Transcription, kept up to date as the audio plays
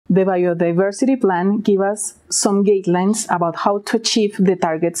The Biodiversity Plan gives us some guidelines about how to achieve the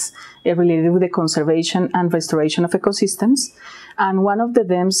targets related with the conservation and restoration of ecosystems. And one of the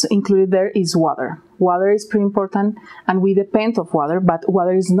themes included there is water. Water is pretty important, and we depend on water, but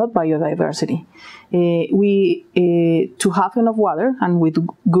water is not biodiversity. To have enough water and with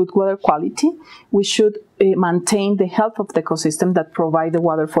good water quality, we should maintain the health of the ecosystem that provide the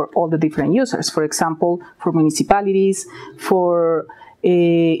water for all the different users. For example, for municipalities, for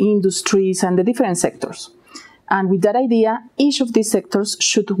industries, and the different sectors. And with that idea, each of these sectors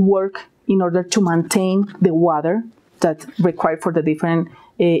should work in order to maintain the water that required for the different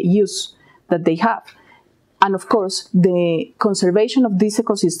use that they have. And of course, the conservation of these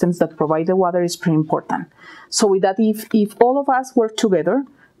ecosystems that provide the water is pretty important. So with that, if all of us work together,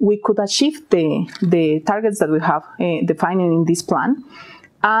 we could achieve the targets that we have defined in this plan.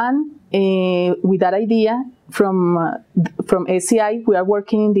 And with that idea, from SEI, we are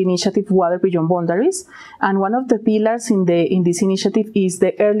working in the initiative Water Beyond Boundaries, and one of the pillars in this initiative is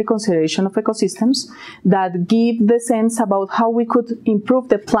the early consideration of ecosystems that give the sense about how we could improve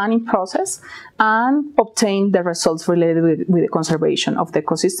the planning process and obtain the results related with the conservation of the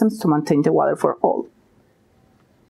ecosystems to maintain the water for all.